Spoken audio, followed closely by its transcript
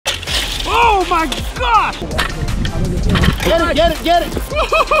Oh my gosh! Get it, get it, get it!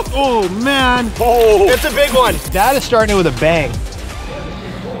 Oh man! Oh, it's a big one. That is starting it with a bang.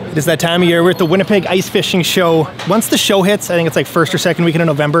 It is that time of year. We're at the Winnipeg Ice Fishing Show. Once the show hits, I think it's like first or second weekend of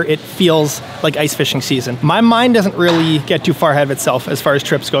November, it feels like ice fishing season. My mind doesn't really get too far ahead of itself as far as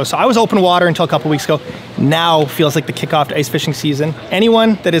trips go. So I was open water until a couple weeks ago. Now feels like the kickoff to ice fishing season.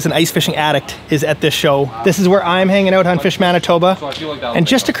 Anyone that is an ice fishing addict is at this show. This is where I'm hanging out on Fish Manitoba. And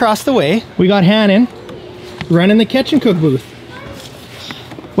just across the way, we got Hannon running the catch and cook booth.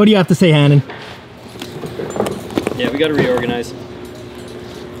 What do you have to say, Hannon? Yeah, we got to reorganize.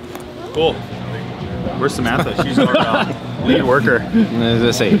 Cool. Where's Samantha? She's our lead worker. As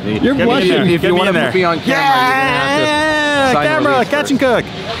I say, You're blushing. If you want to put me on camera, you're gonna have to sign camera, catch and cook.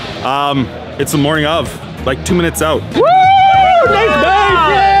 It's the morning of, like 2 minutes out. Woo! Nice bait!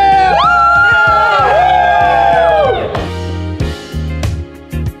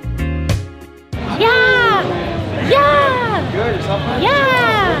 Yeah! Yeah! Yeah!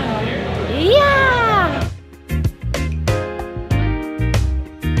 Yeah! Yeah!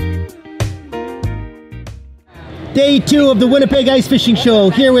 Day 2 of the Winnipeg Ice Fishing Show,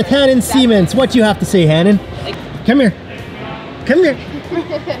 here with Hannon Siemens. What do you have to say, Hannon? Come here. Come here.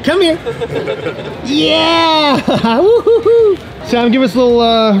 Come here. Yeah! Woo-hoo-hoo. Sam, give us a little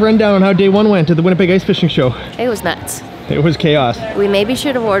rundown on how day 1 went at the Winnipeg Ice Fishing Show. It was nuts. It was chaos. We maybe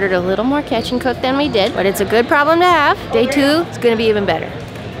should have ordered a little more catch and cook than we did, but it's a good problem to have. Day 2 is going to be even better.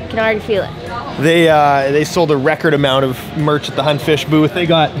 You can already feel it. They sold a record amount of merch at the Hunt Fish booth. They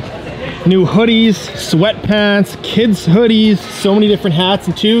got new hoodies, sweatpants, kids hoodies, so many different hats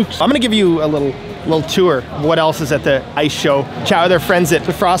and toques. I'm gonna give you a little tour of what else is at the ice show. Chat with our friends at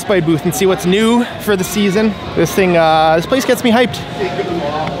the Frostbite booth and see what's new for the season. This place gets me hyped.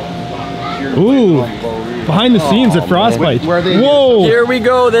 Ooh, behind the scenes at Frostbite. Whoa! Here we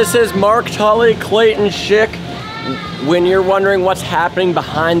go. This is Mark Tully, Clayton Schick. When you're wondering what's happening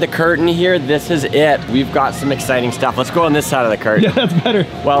behind the curtain here, this is it. We've got some exciting stuff. Let's go on this side of the curtain. Yeah, that's better.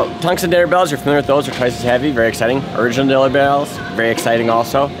 Well, tungsten dinner bells, you're familiar with those, are twice as heavy, very exciting. Original dinner bells, very exciting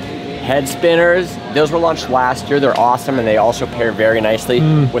also. Head spinners, those were launched last year. They're awesome and they also pair very nicely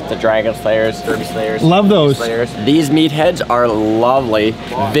with the Dragon Slayers, Derby Slayers. Love those. Slayers. These meatheads are lovely,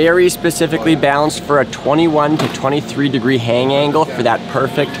 very specifically balanced for a 21 to 23 degree hang angle for that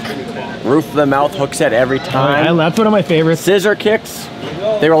perfect roof of the mouth hook set every time. That's one of my favorites. Scissor kicks,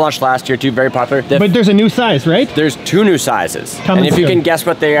 they were launched last year too, very popular. But there's a new size, right? There's 2 new sizes. And if you can guess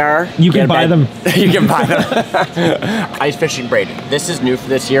what they are, you can buy them. You can buy them. Ice fishing braid. This is new for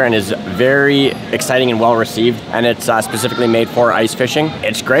this year and is very exciting and well received. And it's specifically made for ice fishing.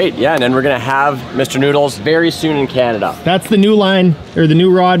 It's great, yeah. And then we're gonna have Mr. Noodles very soon in Canada. That's the new line, or the new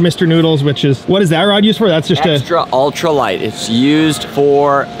rod, Mr. Noodles, which is, what is that rod used for? That's just extra ultra light. It's used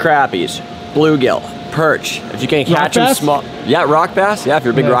for crappies, bluegill, perch. If you can catch them small. Yeah, rock bass. Yeah, if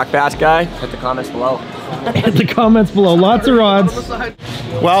you're a big rock bass guy, hit the comments below. Hit the comments below. Lots of rods.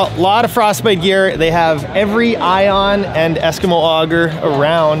 Well, a lot of Frostbite gear. They have every Ion and Eskimo auger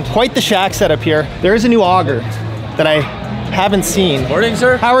around. Quite the shack setup here. There is a new auger that I haven't seen. Morning,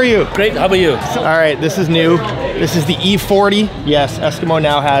 sir. How are you? Great, how about you? All right, this is new. This is the E40. Yes, Eskimo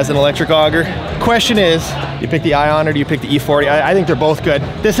now has an electric auger. Question is, do you pick the Ion or do you pick the E40? I think they're both good.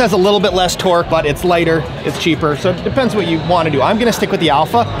 This has a little bit less torque, but it's lighter, it's cheaper, so it depends what you want to do. I'm gonna stick with the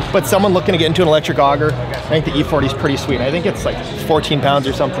Alpha, but someone looking to get into an electric auger, I think the E40 is pretty sweet. I think it's like 14 pounds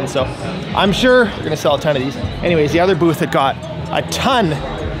or something, so I'm sure we're gonna sell a ton of these. Anyways, the other booth that got a ton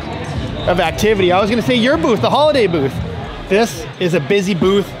of activity, I was gonna say your booth, the holiday booth. This is a busy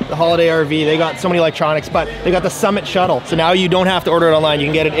booth, the Holiday RV. They got so many electronics, but they got the Summit Shuttle. So now you don't have to order it online. You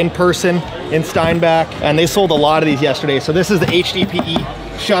can get it in person in Steinbach, and they sold a lot of these yesterday. So this is the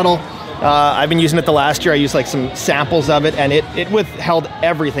HDPE shuttle. I've been using it the last year. I used like some samples of it, and it withheld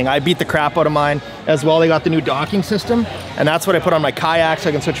everything. I beat the crap out of mine as well. They got the new docking system, and that's what I put on my kayak, so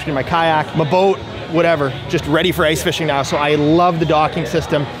I can switch between my kayak, my boat, whatever, just ready for ice fishing now. So I love the docking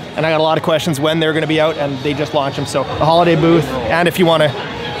system, and I got a lot of questions when they're gonna be out, and they just launched them. So the holiday booth, and if you wanna,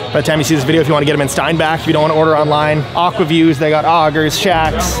 by the time you see this video, if you wanna get them in Steinbach, if you don't wanna order online, Aqua Views, they got augers,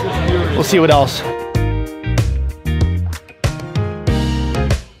 shacks, we'll see what else.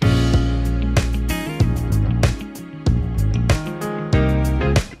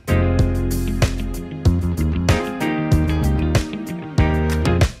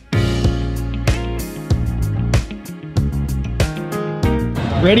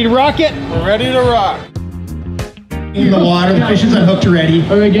 Ready to rock it? We're ready to rock. In the water, the fish is unhooked already.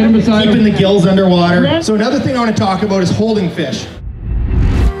 All right, get him beside keeping the gills underwater. So another thing I want to talk about is holding fish.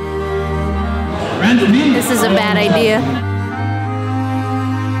 This is a bad idea.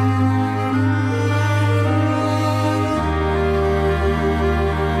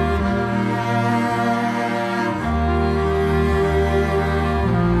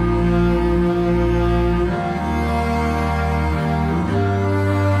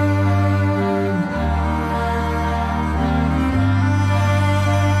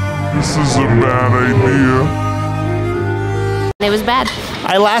 This is a bad idea. It was bad.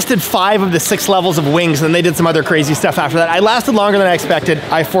 I lasted 5 of the 6 levels of wings, and then they did some other crazy stuff after that. I lasted longer than I expected.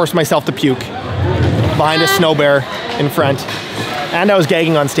 I forced myself to puke behind a snow bear in front, and I was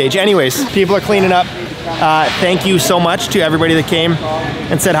gagging on stage. Anyways, people are cleaning up. Thank you so much to everybody that came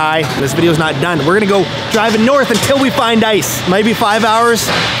and said hi. This video's not done. We're gonna go driving north until we find ice. Might be 5 hours,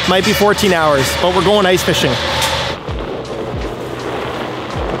 might be 14 hours, but we're going ice fishing.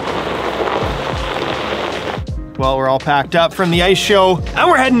 Well, we're all packed up from the ice show and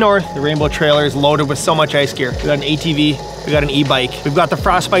we're heading north. The Rainbow Trailer is loaded with so much ice gear. We got an ATV, we got an e-bike, we've got the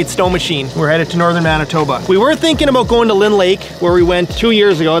Frostbite snow machine. We're headed to northern Manitoba. We were thinking about going to Lynn Lake, where we went 2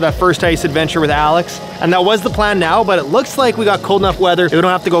 years ago, that first ice adventure with Alex. And that was the plan now, but it looks like we got cold enough weather. We don't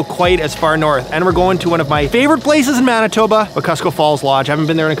have to go quite as far north. And we're going to one of my favorite places in Manitoba, Wekusko Falls Lodge. I haven't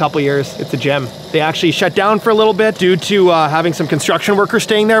been there in a couple years. It's a gem. They actually shut down for a little bit due to having some construction workers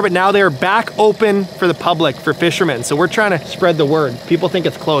staying there, but now they are back open for the public, for fishermen. So we're trying to spread the word. People think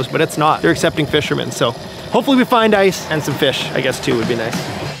it's closed, but it's not. They're accepting fishermen. So hopefully we find ice and some fish, I guess, too, would be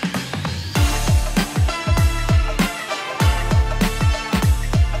nice.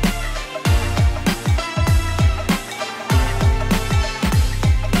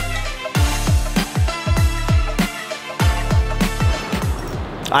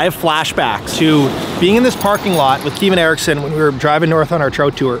 I have flashbacks to being in this parking lot with Keevan Erickson when we were driving north on our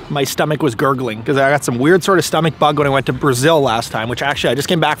trout tour. My stomach was gurgling because I got some weird sort of stomach bug when I went to Brazil last time, which actually I just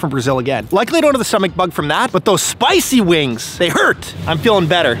came back from Brazil again. Luckily I don't have the stomach bug from that, but those spicy wings, they hurt. I'm feeling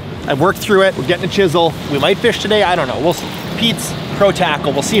better. I've worked through it. We're getting a chisel. We might fish today. I don't know. We'll see. Pete's Pro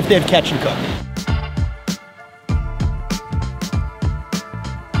Tackle. We'll see if they have catch and cook.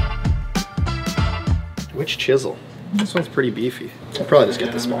 Which chisel? This one's pretty beefy. I'll probably just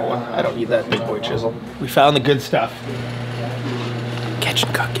get the small one. I don't need that big boy chisel. We found the good stuff. Catch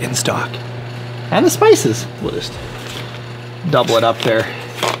and cook in stock. And the spices. We'll just double it up there.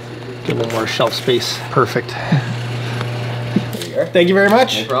 Give a little more shelf space. Perfect. There you are. Thank you very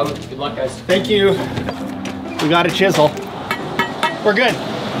much. No problem. Good luck, guys. Thank you. We got a chisel. We're good.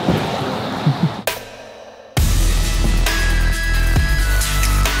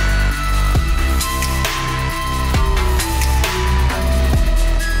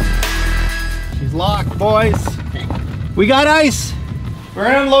 Locked, boys. We got ice. We're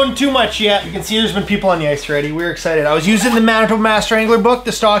not unloading too much yet. You can see there's been people on the ice already. We're excited. I was using the Manitoba Master Angler book,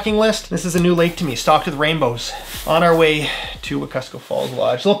 the stocking list. This is a new lake to me, stocked with rainbows. On our way to Wekusko Falls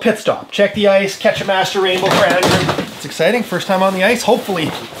Lodge. A little pit stop. Check the ice, catch a master rainbow for Andrew. It's exciting. First time on the ice, hopefully,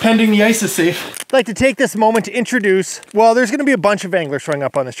 pending the ice is safe. I'd like to take this moment to introduce, well, there's gonna be a bunch of anglers showing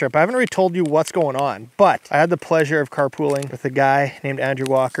up on this trip. I haven't really told you what's going on, but I had the pleasure of carpooling with a guy named Andrew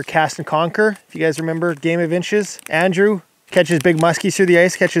Walker, Cast and Conquer. If you guys remember Game of Inches, Andrew catches big muskies through the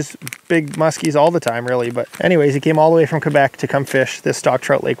ice, catches big muskies all the time, really. But anyways, he came all the way from Quebec to come fish this stock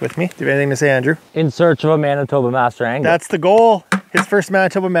trout lake with me. Do you have anything to say, Andrew? In search of a Manitoba Master Angler. That's the goal. His first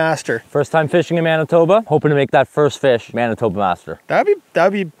Manitoba Master. First time fishing in Manitoba, hoping to make that first fish Manitoba Master. That'd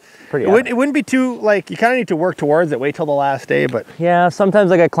be pretty awesome. It wouldn't be too, like, you kind of need to work towards it, wait till the last day, but. Yeah,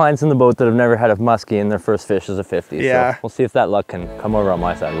 sometimes I got clients in the boat that have never had a muskie and their first fish is a 50. Yeah. So we'll see if that luck can come over on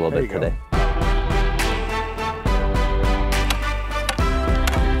my side a little bit today.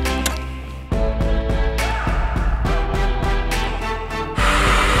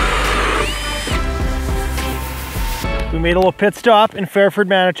 We made a little pit stop in Fairford,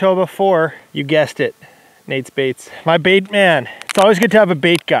 Manitoba for, you guessed it, Nate's Baits. My bait man. It's always good to have a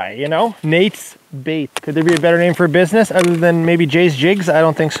bait guy, you know? Nate's Bait. Could there be a better name for a business other than maybe Jay's Jigs? I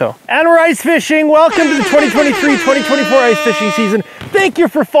don't think so. And we're ice fishing. Welcome to the 2023-2024 ice fishing season. Thank you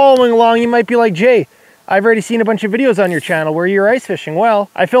for following along. You might be like, Jay, I've already seen a bunch of videos on your channel where you're ice fishing. Well,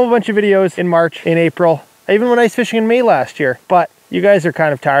 I filmed a bunch of videos in March, in April. I even went ice fishing in May last year, but you guys are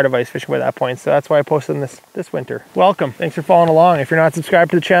kind of tired of ice fishing by that point, so that's why I posted them this winter. Welcome. Thanks for following along. If you're not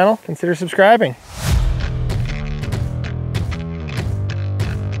subscribed to the channel, consider subscribing.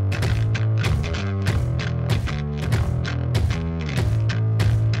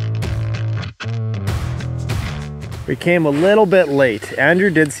 We came a little bit late. Andrew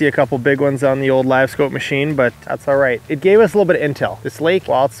did see a couple big ones on the old live scope machine, but that's all right. It gave us a little bit of intel. This lake,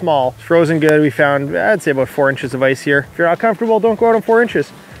 while it's small, it's frozen good. We found, I'd say about 4 inches of ice here. If you're not comfortable, don't go out on 4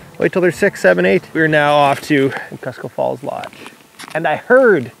 inches. Wait till there's 6, 7, 8. We're now off to Wekusko Falls Lodge. And I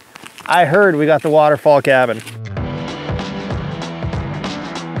heard we got the waterfall cabin.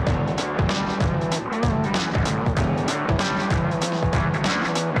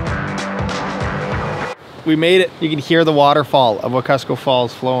 We made it. You can hear the waterfall of Wekusko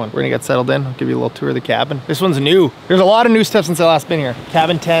Falls flowing. We're gonna get settled in. I'll give you a little tour of the cabin. This one's new. There's a lot of new stuff since I last been here.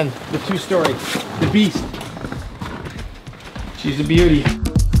 Cabin 10, the 2-story, the beast. She's a beauty.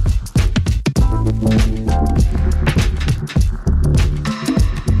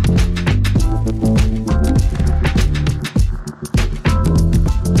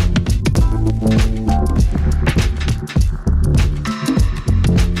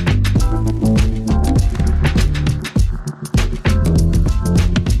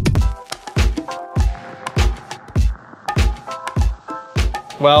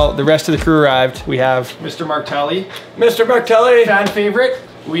 Well, the rest of the crew arrived. We have Mr. Martelli. Mr. Martelli! Fan favorite.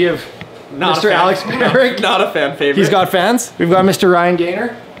 We have Mr. Alex Merrick. Not a fan favorite. He's got fans. We've got Mr. Ryan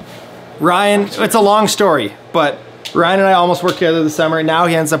Gaynor. Ryan, it's a long story, but Ryan and I almost worked together this summer. Now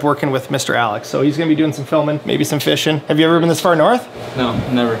he ends up working with Mr. Alex. So he's gonna be doing some filming, maybe some fishing. Have you ever been this far north? No,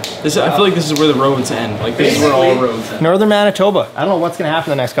 never. I feel like this is where the roads end. Like this is where all roads end. Northern Manitoba. I don't know what's gonna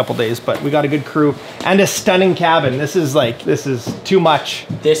happen the next couple days, but we got a good crew and a stunning cabin. This is too much.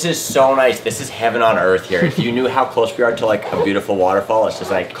 This is so nice. This is heaven on earth here. If you knew how close we are to like a beautiful waterfall, it's just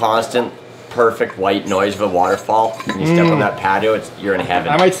like constant, perfect white noise of a waterfall. And you step on that patio, you're in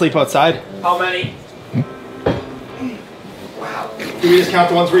heaven. I might sleep outside. How many? Do we just count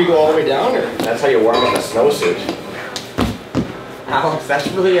the ones where you go all the way down, or? That's how you warm up a snowsuit. Alex, that's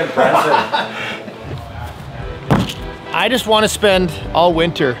really impressive. I just want to spend all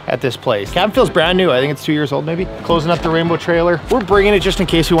winter at this place. Cabin feels brand new. I think it's 2 years old maybe. Closing up the rainbow trailer. We're bringing it just in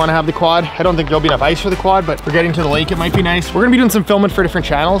case we want to have the quad. I don't think there'll be enough ice for the quad, but for getting to the lake, it might be nice. We're gonna be doing some filming for different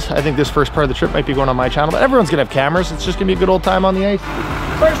channels. I think this first part of the trip might be going on my channel, but everyone's gonna have cameras. It's just gonna be a good old time on the ice.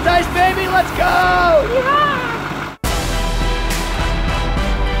 First ice, baby, let's go! Yeah!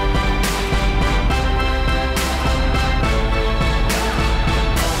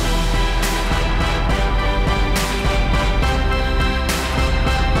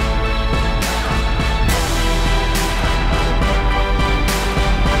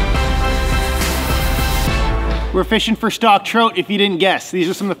 We're fishing for stock trout, if you didn't guess. These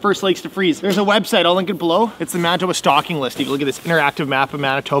are some of the first lakes to freeze. There's a website, I'll link it below. It's the Manitoba stocking list. You can look at this interactive map of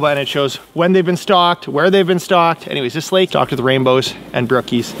Manitoba and it shows when they've been stocked, where they've been stocked. Anyways, this lake stocked with rainbows and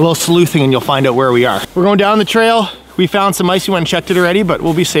brookies. A little sleuthing and you'll find out where we are. We're going down the trail. We found some ice, we went and checked it already, but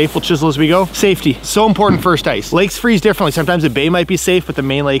we'll be safe, we'll chisel as we go. Safety, so important first ice. Lakes freeze differently. Sometimes the bay might be safe, but the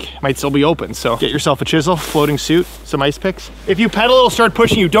main lake might still be open. So get yourself a chisel, floating suit, some ice picks. If you pedal, it'll start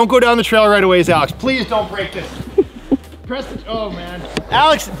pushing you. Don't go down the trail right away, Alex. Please don't break this. Press the, oh man.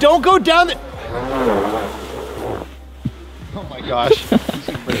 Alex, don't go down the, oh my gosh.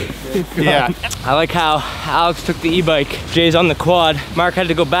 Yeah. I like how Alex took the e-bike. Jay's on the quad. Mark had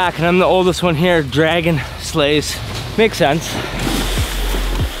to go back and I'm the oldest one here dragging sleighs. Makes sense.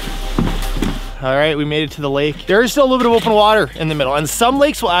 All right, we made it to the lake. There is still a little bit of open water in the middle, and some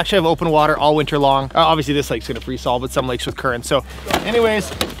lakes will actually have open water all winter long. Obviously this lake's gonna freeze solve, but some lakes with current. So anyways,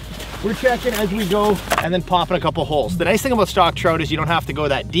 we're checking as we go and then popping a couple holes. The nice thing about stock trout is you don't have to go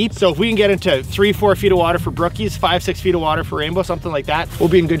that deep. So if we can get into 3-4 feet of water for brookies, 5-6 feet of water for rainbow, something like that, we'll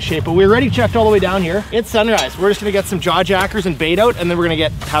be in good shape. But we already checked all the way down here. It's sunrise. We're just gonna get some jaw jackers and bait out, and then we're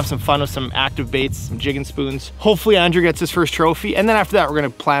gonna have some fun with some active baits, some jig and spoons. Hopefully Andrew gets his first trophy. And then after that, we're gonna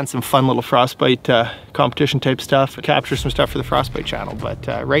plan some fun little frostbite competition type stuff, capture some stuff for the frostbite channel. But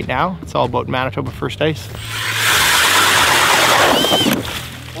right now, it's all about Manitoba first ice.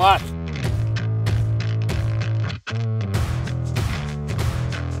 What?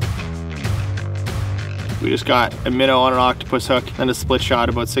 We just got a minnow on an octopus hook and a split shot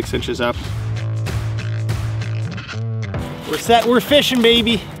about 6 inches up. We're set, we're fishing,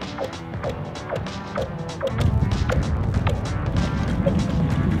 baby.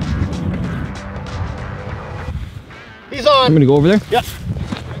 He's on. I'm gonna go over there? Yep.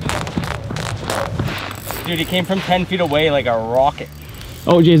 Dude, he came from 10 feet away like a rocket.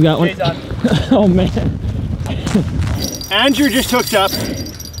 Oh, Jay's got one. Jay's on. Oh man. Andrew just hooked up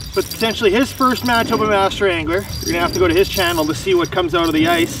with potentially his first Manitoba master angler. You're gonna have to go to his channel to see what comes out of the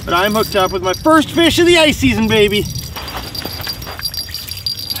ice. But I'm hooked up with my first fish of the ice season, baby.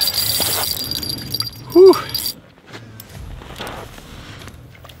 Whew.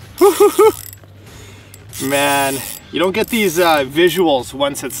 Man, you don't get these visuals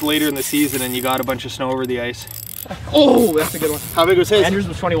once it's later in the season and you got a bunch of snow over the ice. Oh, that's a good one. How big was his? Andrew's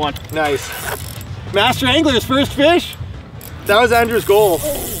was 21. Nice. Master angler's first fish. That was Andrew's goal.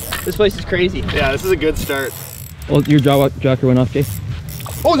 This place is crazy. Yeah, this is a good start. Well, your jaw jacker went off, Jay.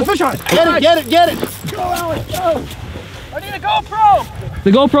 Oh, the fish on it! Get it, get it, get it! Go, Alex, go! I need a GoPro!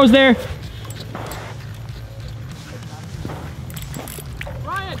 The GoPro's there.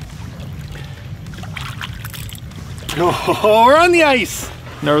 Ryan! Oh, we're on the ice.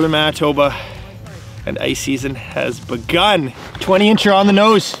 Northern Manitoba and ice season has begun. 20-incher on the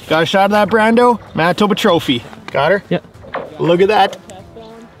nose. Got a shot of that Brando? Manitoba trophy. Got her? Yep. Look at that.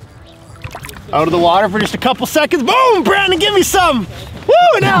 Out of the water for just a couple seconds. Boom! Brandon, give me some! Woo!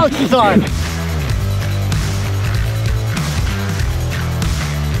 And Alex is on.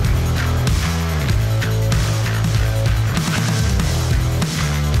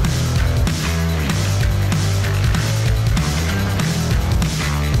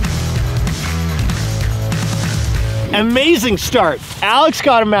 Amazing start. Alex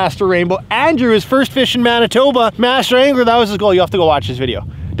got a master rainbow. Andrew, his first fish in Manitoba, master angler. That was his goal. You have to go watch this video.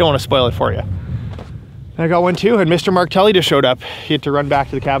 Don't want to spoil it for you. I got one too, and Mr. Mark Tully just showed up. He had to run back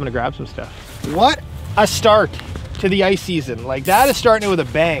to the cabin to grab some stuff. What a start to the ice season. Like, that is starting it with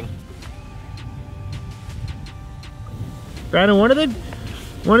a bang. Brandon, one of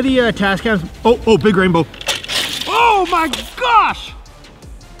the task cams. Oh, big rainbow. Oh my gosh!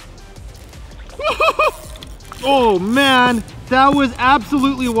 Oh man, that was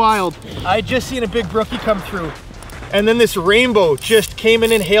absolutely wild. I just seen a big brookie come through, and then this rainbow just came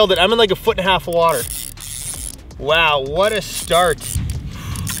in and hailed it. I'm in like 1.5 foot of water. Wow, what a start.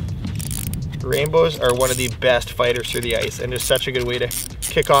 Rainbows are one of the best fighters through the ice, and just such a good way to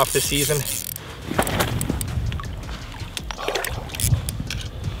kick off the season.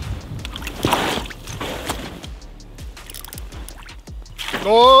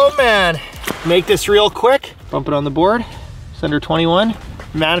 Oh man, make this real quick. Bump it on the board. It's under 21.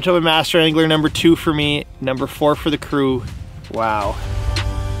 Manitoba Master Angler number 2 for me, number 4 for the crew. Wow.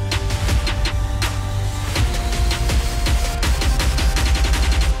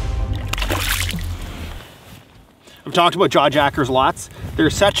 I've talked about jaw jackers lots. They're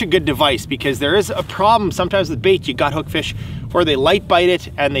such a good device because there is a problem sometimes with bait. You gut hook fish where they light bite it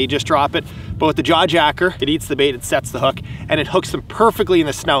and they just drop it. But with the jaw jacker, it eats the bait, it sets the hook, and it hooks them perfectly in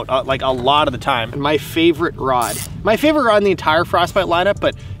the snout, like a lot of the time. And my favorite rod in the entire Frostbite lineup,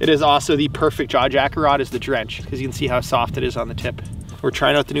 but it is also the perfect jaw jacker rod, is the Drench, because you can see how soft it is on the tip. We're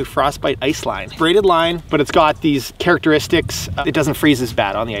trying out the new Frostbite ice line. Braided line, but it's got these characteristics. It doesn't freeze as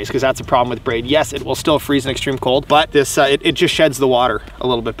bad on the ice, because that's a problem with braid. Yes, it will still freeze in extreme cold, but this it just sheds the water a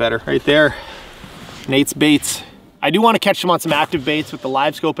little bit better. Right there, Nate's baits. I do want to catch them on some active baits with the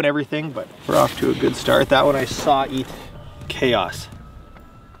live scope and everything, but we're off to a good start. That one I saw eat chaos.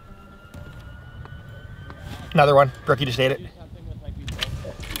 Another one, brookie just ate it.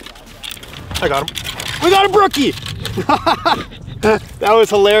 I got him. We got a brookie! That was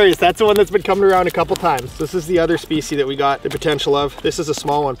hilarious. That's the one that's been coming around a couple times. This is the other species that we got the potential of. This is a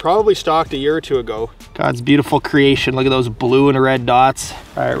small one, probably stocked a year or two ago. God's beautiful creation. Look at those blue and red dots.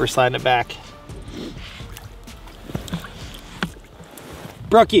 All right, we're sliding it back.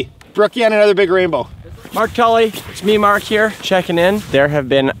 Brookie and another big rainbow. Mark Tully, it's me, Mark here, checking in. There have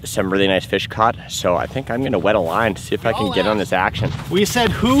been some really nice fish caught, so I think I'm gonna wet a line to see if I can get on this action. We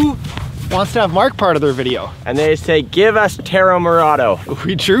said who wants to have Mark part of their video? And they say, give us Taro Murado.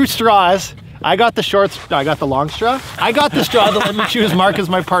 We drew straws. I got the short, I got the long straw. I got the straw that let me choose Mark as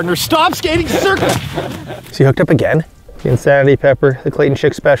my partner. Stop skating circle. Is he hooked up again? The Insanity Pepper, the Clayton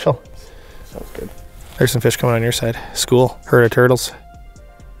Chick special. Sounds good. There's some fish coming on your side. School, herd of turtles.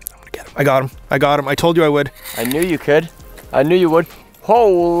 I got him. I told you I would. I knew you could. I knew you would.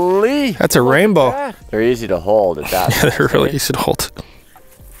 Holy! That's a rainbow. That. They're easy to hold at that. Yeah, they're really easy to hold.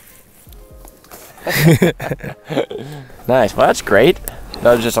 Nice. Well, that's great.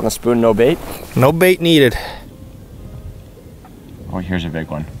 That was just on the spoon, no bait? No bait needed. Oh, here's a big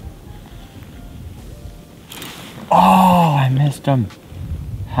one. Oh, I missed him.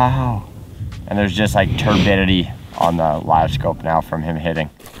 How? And there's just like turbidity on the live scope now from him hitting.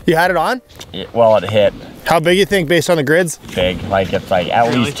 You had it on? Well, it hit. How big you think based on the grids? Big, like it's like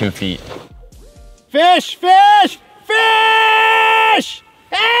at least 2 feet. Fish, fish, fish!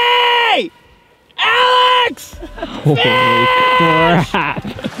 Hey! Alex! Fish!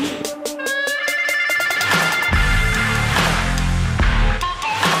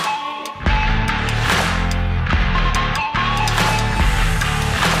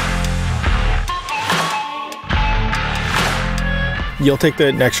 You'll take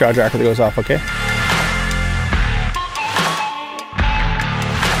the next jaw jacker that goes off, okay?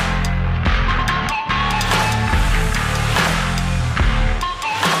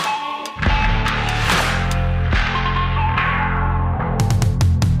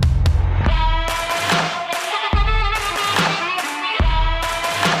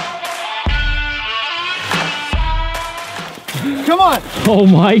 come on. Oh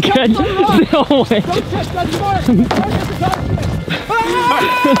my god. No way.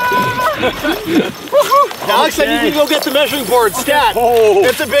 Alex said you can go get the measuring board. Stat.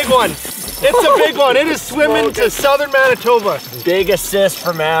 It's a big one. It's a big one. It is swimming to southern Manitoba. Big assist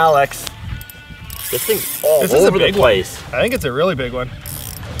from Alex. This thing's all This over is a big the place. one. I think it's a really big one.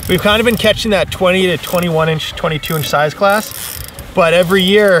 We've kind of been catching that 20 to 21 inch, 22 inch size class, but every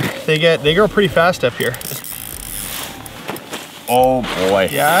year they grow pretty fast up here. Oh boy.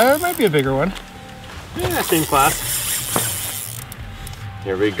 Yeah, it might be a bigger one. Yeah, same class.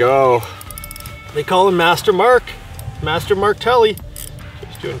 Here we go. They call him Master Mark. Master Mark Tully.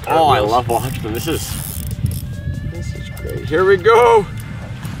 He's doing cartwheels. Oh, I love watching them. This is great. Here we go.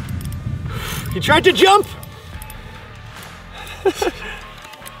 He tried to jump.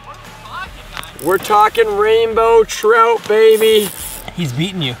 We're talking rainbow trout, baby. He's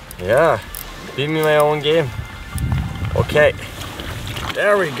beating you. Yeah, beating me my own game. Okay,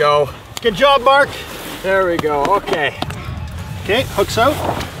 there we go. Good job, Mark. There we go, okay. Okay, hooks out.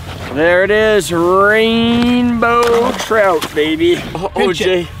 There it is, rainbow trout, baby. Oh,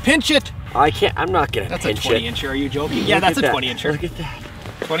 Jay. Pinch it. I can't, I'm not gonna pinch it. That's a 20 incher, are you joking? Yeah, that's a 20 incher. Look at that.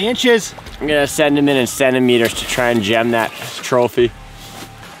 20 inches. I'm gonna send him in centimeters to try and gem that trophy.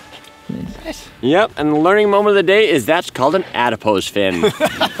 Nice. Yep, and the learning moment of the day is that's called an adipose fin.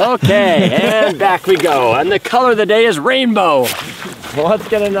 Okay, and back we go. And the color of the day is rainbow. Let's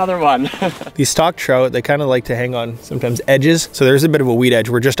get another one. These stock trout, they kind of like to hang on sometimes edges. So there's a bit of a weed edge.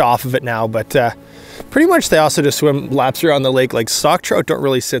 We're just off of it now, but pretty much they also just swim laps around the lake. Like stock trout don't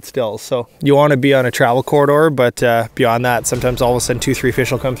really sit still. So you want to be on a travel corridor, but beyond that, sometimes all of a sudden 2-3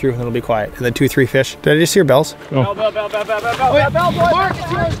 fish will come through and it'll be quiet. And then 2-3 fish. Did I just hear bells? Oh. Bell, Mark,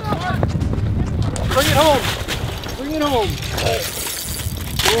 it's yours. Bring it home. Bring it home.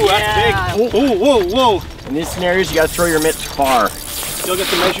 Ooh, that's big. Oh, whoa, whoa. In these scenarios, you gotta throw your mitts far. You'll get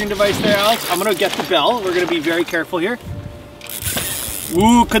the measuring device there, Alex. I'm gonna get the bell. We're gonna be very careful here.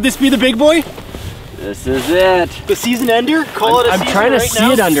 Ooh, could this be the big boy? This is it. The season ender? Call it a season I'm trying to right see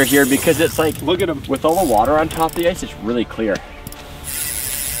now. it under here because it's like, look at him. With all the water on top of the ice, it's really clear.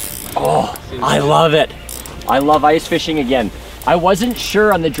 Oh, I love it. I love ice fishing again. I wasn't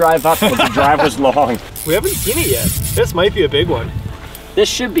sure on the drive up, but the drive was long. We haven't seen it yet. This might be a big one. This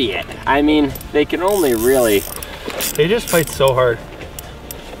should be it. I mean, they can only really... They just fight so hard.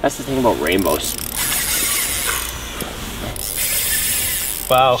 That's the thing about rainbows.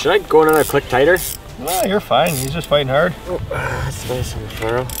 Wow. Should I go another click tighter? No, you're fine. He's just fighting hard. Oh, that's nice on the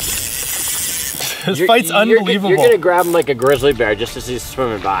furrow. This fight's unbelievable. You're gonna grab him like a grizzly bear just as he's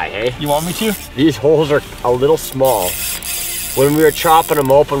swimming by, hey? You want me to? These holes are a little small. When we were chopping them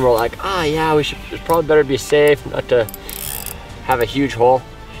open, we're like, ah, yeah, it's probably better to be safe, not to have a huge hole.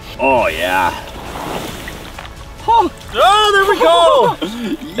 Oh, yeah. Oh, there we go.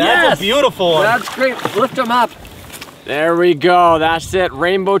 That's a beautiful one. That's great. Lift them up. There we go. That's it.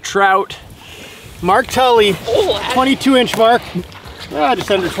 Rainbow trout. Mark Tully, 22 inch mark. Just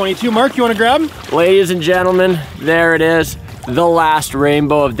under 22. Mark, you want to grab him? Ladies and gentlemen, there it is. The last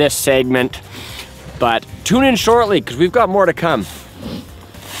rainbow of this segment. But tune in shortly because we've got more to come.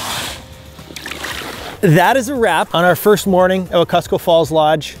 That is a wrap on our first morning at Wekusko Falls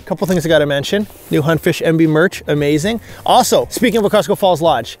Lodge. A couple things I gotta mention. New Hunt Fish MB merch, amazing. Also, speaking of Wekusko Falls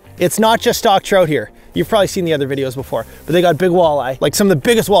Lodge, it's not just stock trout here. You've probably seen the other videos before, but they got big walleye, like some of the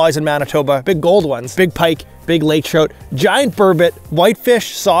biggest walleyes in Manitoba, big gold ones, big pike, big lake trout, giant burbot,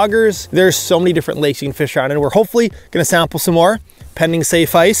 whitefish, saugers. There's so many different lakes you can fish around, and we're hopefully gonna sample some more, pending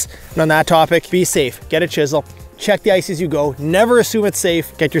safe ice. And on that topic, be safe, get a chisel, check the ice as you go, never assume it's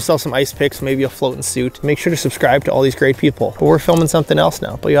safe, get yourself some ice picks, maybe a floating suit. Make sure to subscribe to all these great people. But we're filming something else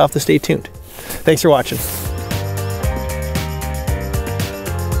now, but you'll have to stay tuned. Thanks for watching.